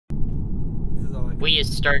We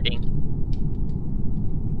is starting.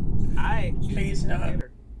 Please not.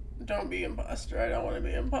 Don't be imposter. I don't want to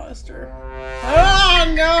be imposter.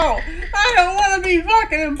 Oh no! I don't want to be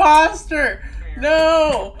fucking imposter!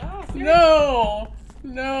 No! No!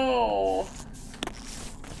 No!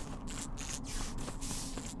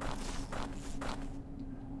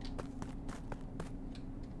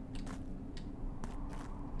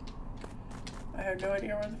 I have no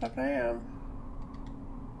idea where the fuck I am.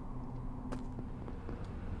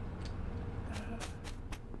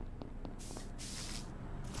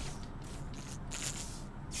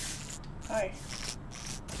 Hi.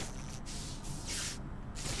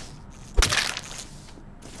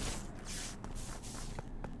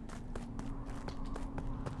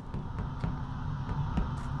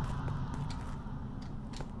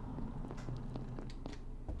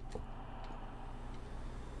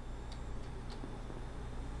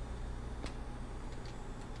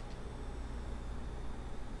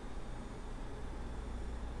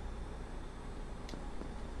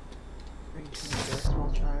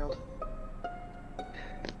 Small child.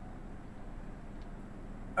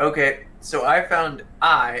 Okay, so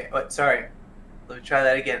sorry. Let me try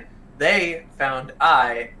that again. They found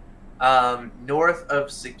north of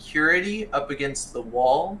security up against the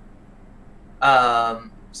wall.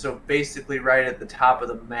 So basically right at the top of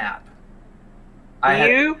the map.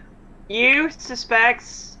 You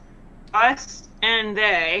suspects us and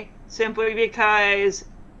they simply because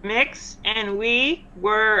Mix and we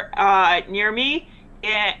were near me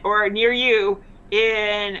or near you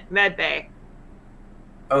in Medbay.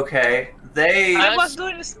 Okay, I was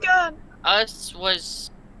going to scan. Us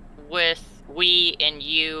was with we and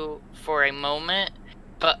you for a moment,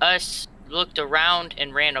 but us looked around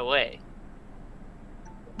and ran away.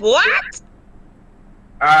 What?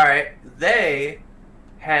 Alright, they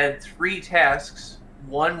had 3 tasks.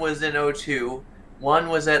 One was in O2, one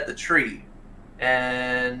was at the tree,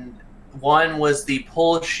 and one was the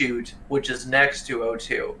pole chute, which is next to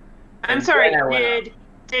O2. I'm And sorry, then I went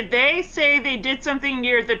did they say they did something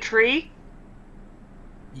near the tree?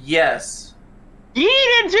 Yes.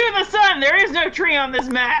 Yeet into the sun! There is no tree on this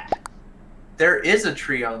map! There is a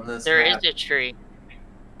tree on this There map. is a tree.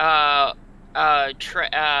 What's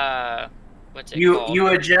it called? You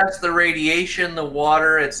adjust the radiation, the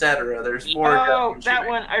water, etc. There's 4 Oh, adjustments that you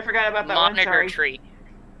one. I forgot about that Monitor one, sorry. tree.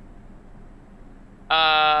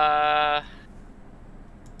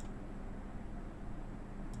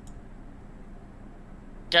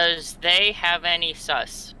 Does they have any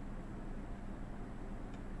sus?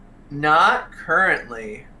 Not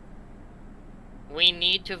currently. We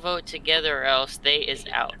need to vote together or else they is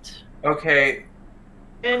out. Okay.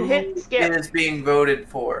 And Who hit skip. is being voted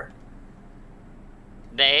for?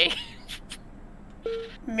 They?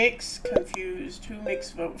 Mix confused. Who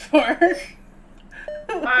Mix vote for?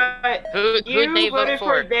 Who You they vote voted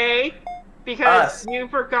for? for they because Us. you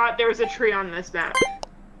forgot there was a tree on this map.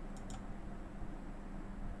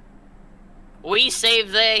 We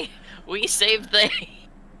save they. We save they.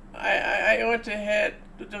 I went to hit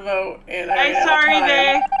the vote and I I'm ran out of sorry, time.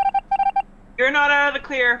 they. You're not out of the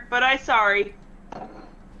clear, but I'm sorry.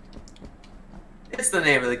 It's the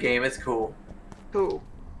name of the game. It's cool. Cool.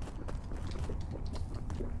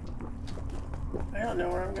 I don't know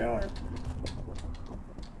where I'm going.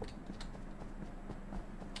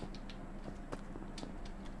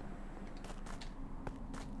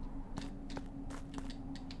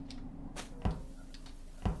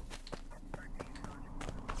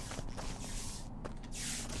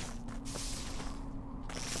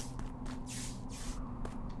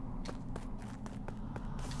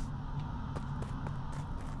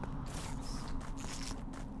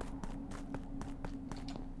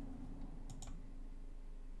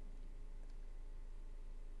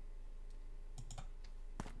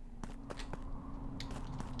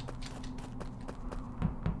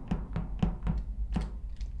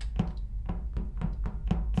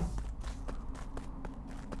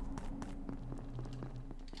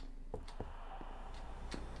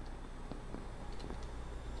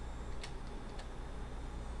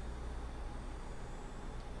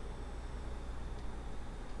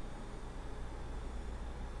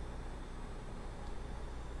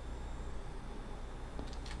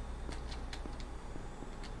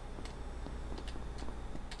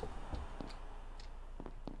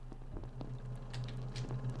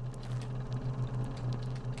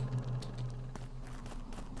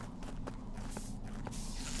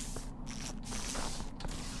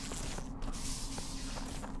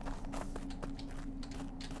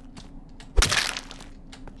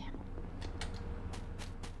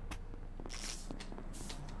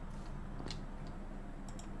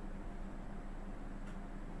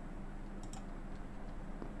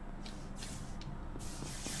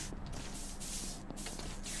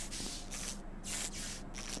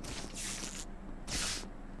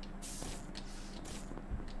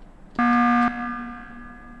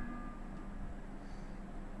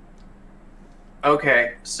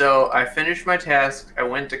 Okay, so I finished my task. I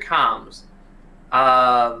went to comms,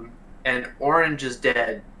 and Orange is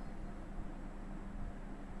dead.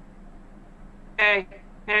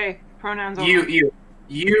 Hey, pronouns only.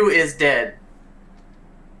 You is dead.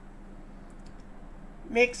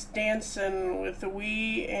 Mix dancing with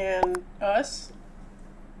we and us.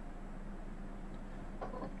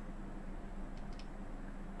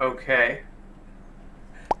 Okay.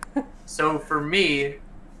 So for me,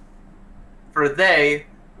 for they,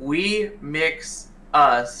 we mix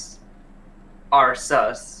us are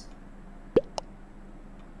sus.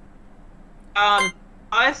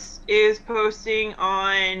 Us is posting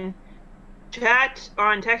on chat,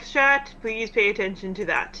 on text chat. Please pay attention to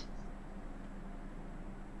that.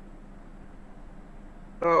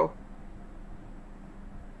 Oh.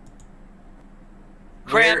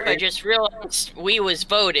 Crap, I just realized we was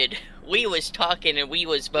voted. We was talking and we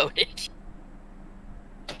was voted.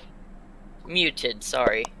 Muted,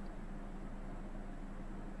 sorry.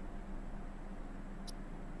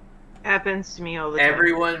 Happens to me all the time.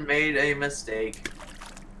 Everyone made a mistake.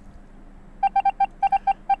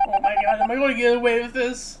 Oh my god, am I going to get away with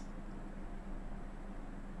this?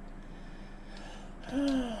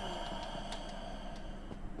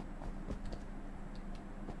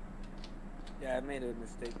 Yeah, I made a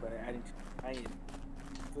mistake by adding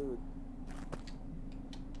food.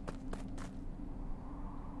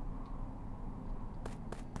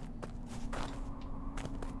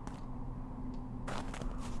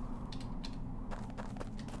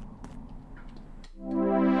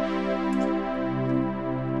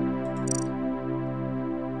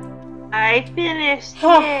 I finished.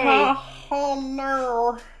 Oh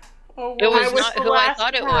no. Oh, It was was not the who I last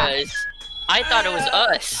thought it task. was. I thought it was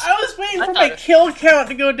us. I was waiting I for thought my it- kill count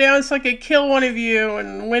to go down so I could kill one of you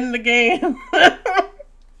and win the game. I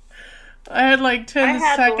had like 10 I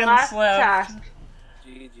had the seconds last left. task.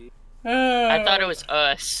 GG. I thought it was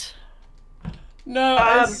us. No,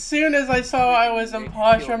 as soon as I saw I was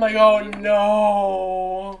imposter, I'm like, oh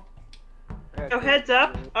no. So heads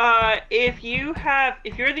up, if you're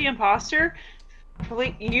the imposter,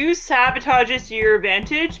 use sabotages to your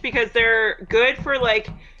advantage because they're good for like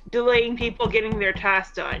delaying people getting their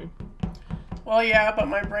task done. Well, yeah, but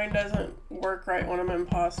my brain doesn't work right when I'm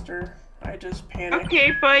imposter. I just panic.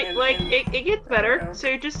 Okay, but and- like and- it gets better. Yeah.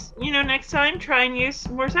 So just next time try and use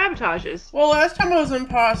more sabotages. Well, last time I was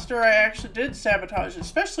imposter, I actually did sabotage,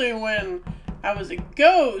 especially when I was a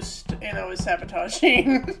ghost and I was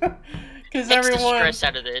sabotaging. Because Takes the everyone, stress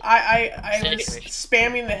out of this. I was situation.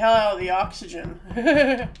 spamming the hell out of the oxygen.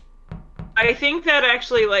 I think that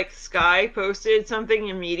actually like Sky posted something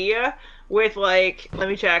in media with like, let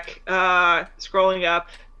me check, scrolling up.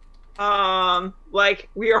 Like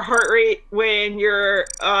your heart rate when you're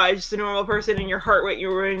just a normal person and your heart rate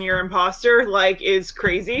when you're imposter like is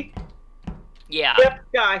crazy. Yeah. Yep,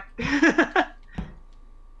 Sky.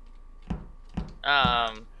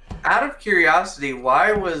 Out of curiosity,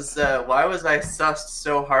 why was I sussed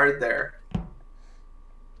so hard there?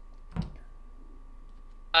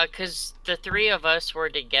 Cause the three of us were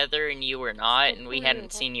together and you were not, and we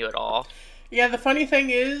hadn't seen you at all. Yeah, the funny thing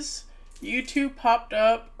is, you two popped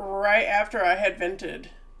up right after I had vented.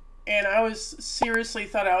 And I was seriously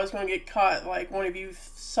thought I was going to get caught, like one of you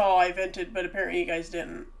saw I vented, but apparently you guys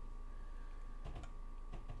didn't.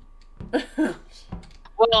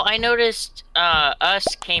 Well, I noticed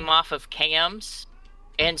us came off of cams,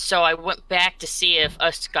 and so I went back to see if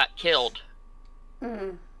us got killed.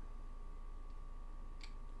 Hmm.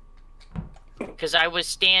 Because I was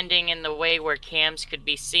standing in the way where cams could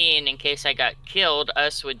be seen in case I got killed,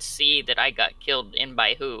 us would see that I got killed and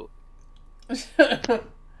by who.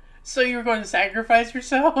 So you were going to sacrifice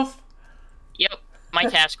yourself? Yep, my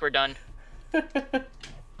tasks were done. My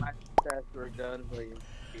tasks were done for you.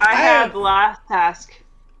 I have the last task.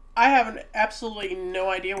 I have absolutely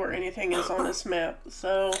no idea where anything is on this map,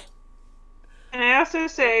 so... And I also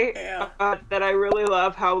say Yeah. that I really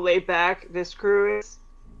love how laid back this crew is.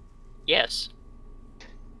 Yes.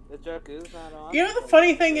 The joke is not on. You know, the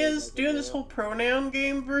funny thing is, doing this whole pronoun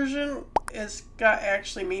game version has got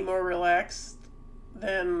actually me more relaxed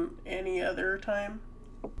than any other time.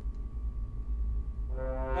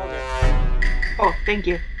 Oh, thank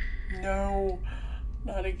you. No,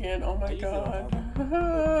 not again. Oh my How you feel god. about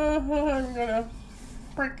I'm gonna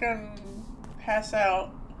freaking pass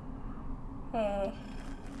out.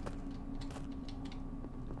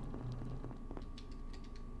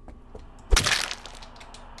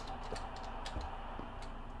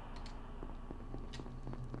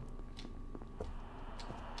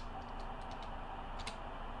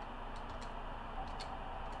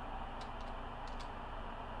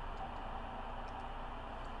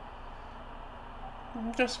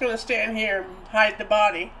 I'm just gonna stand here and hide the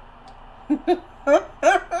body.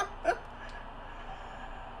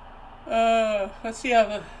 Let's see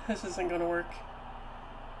how this isn't gonna work.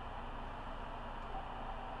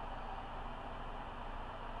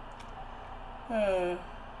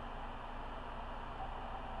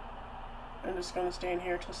 I'm just gonna stand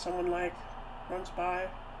here till someone like runs by.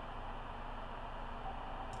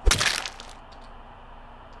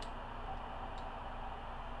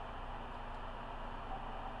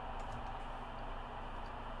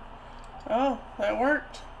 Oh, that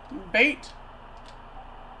worked. Bait.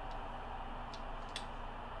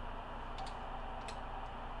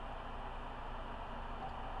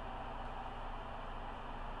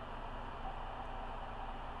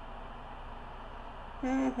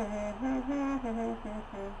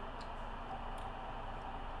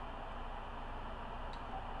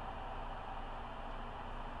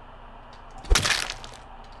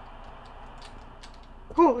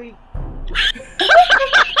 Holy.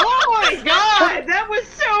 Oh my god! That was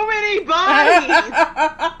so many bodies!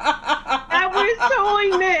 That was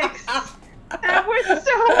totally mixed! That was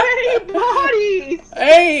so many bodies!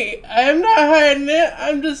 Hey, I'm not hiding it.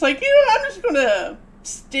 I'm just like, I'm just gonna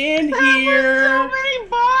stand here. That was so many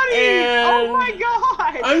bodies! Oh my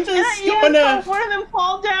god! I'm just and I gonna. even saw one of them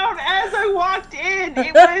fall down as I walked in.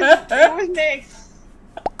 It was mixed.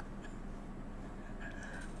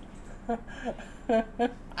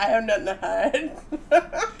 I have nothing to hide.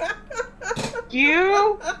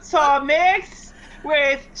 You saw a mix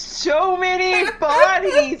with so many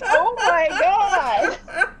bodies. Oh my god.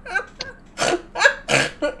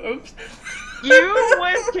 Oops. You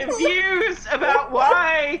was confused about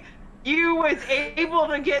why you was able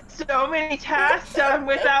to get so many tasks done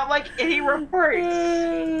without like any reports.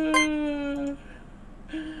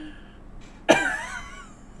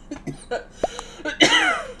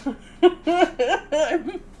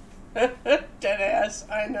 Deadass,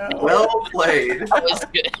 I know. Well played. That was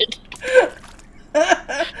good.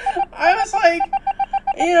 I was like,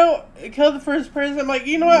 kill the first person. I'm like,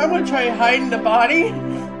 you know what? I'm gonna try hiding the body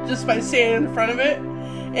just by standing in front of it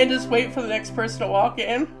and just wait for the next person to walk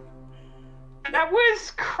in. That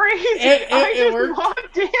was crazy. It just worked.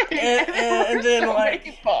 walked in And then so like,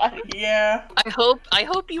 many bodies. yeah. I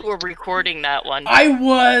hope you were recording that one. I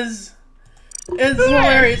was. It's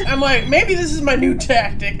hilarious. I'm like, maybe this is my new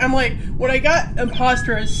tactic. I'm like, when I got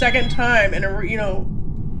imposter a second time in a,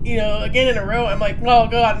 again in a row, I'm like, oh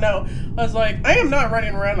god, no. I was like, I am not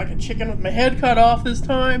running around like a chicken with my head cut off this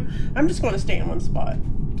time. I'm just going to stay in one spot.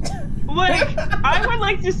 Like, I would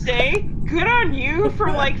like to say, good on you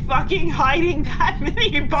for like fucking hiding that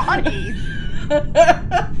many bodies.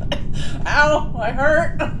 Ow, I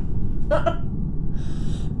hurt.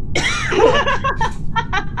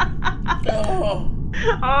 Oh,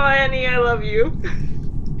 Annie, I love you.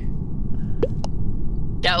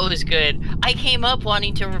 That was good. I came up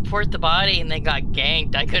wanting to report the body and then got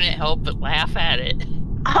ganked. I couldn't help but laugh at it.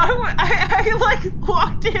 I like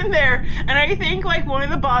walked in there, and I think like one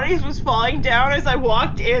of the bodies was falling down as I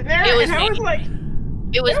walked in there, It was and I me. was like,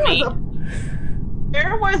 It was me.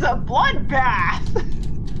 there was a bloodbath.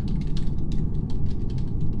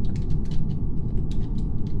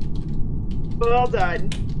 Well done.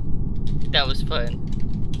 That was fun.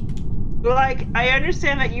 Like, I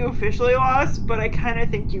understand that you officially lost, but I kind of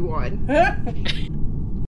think you won.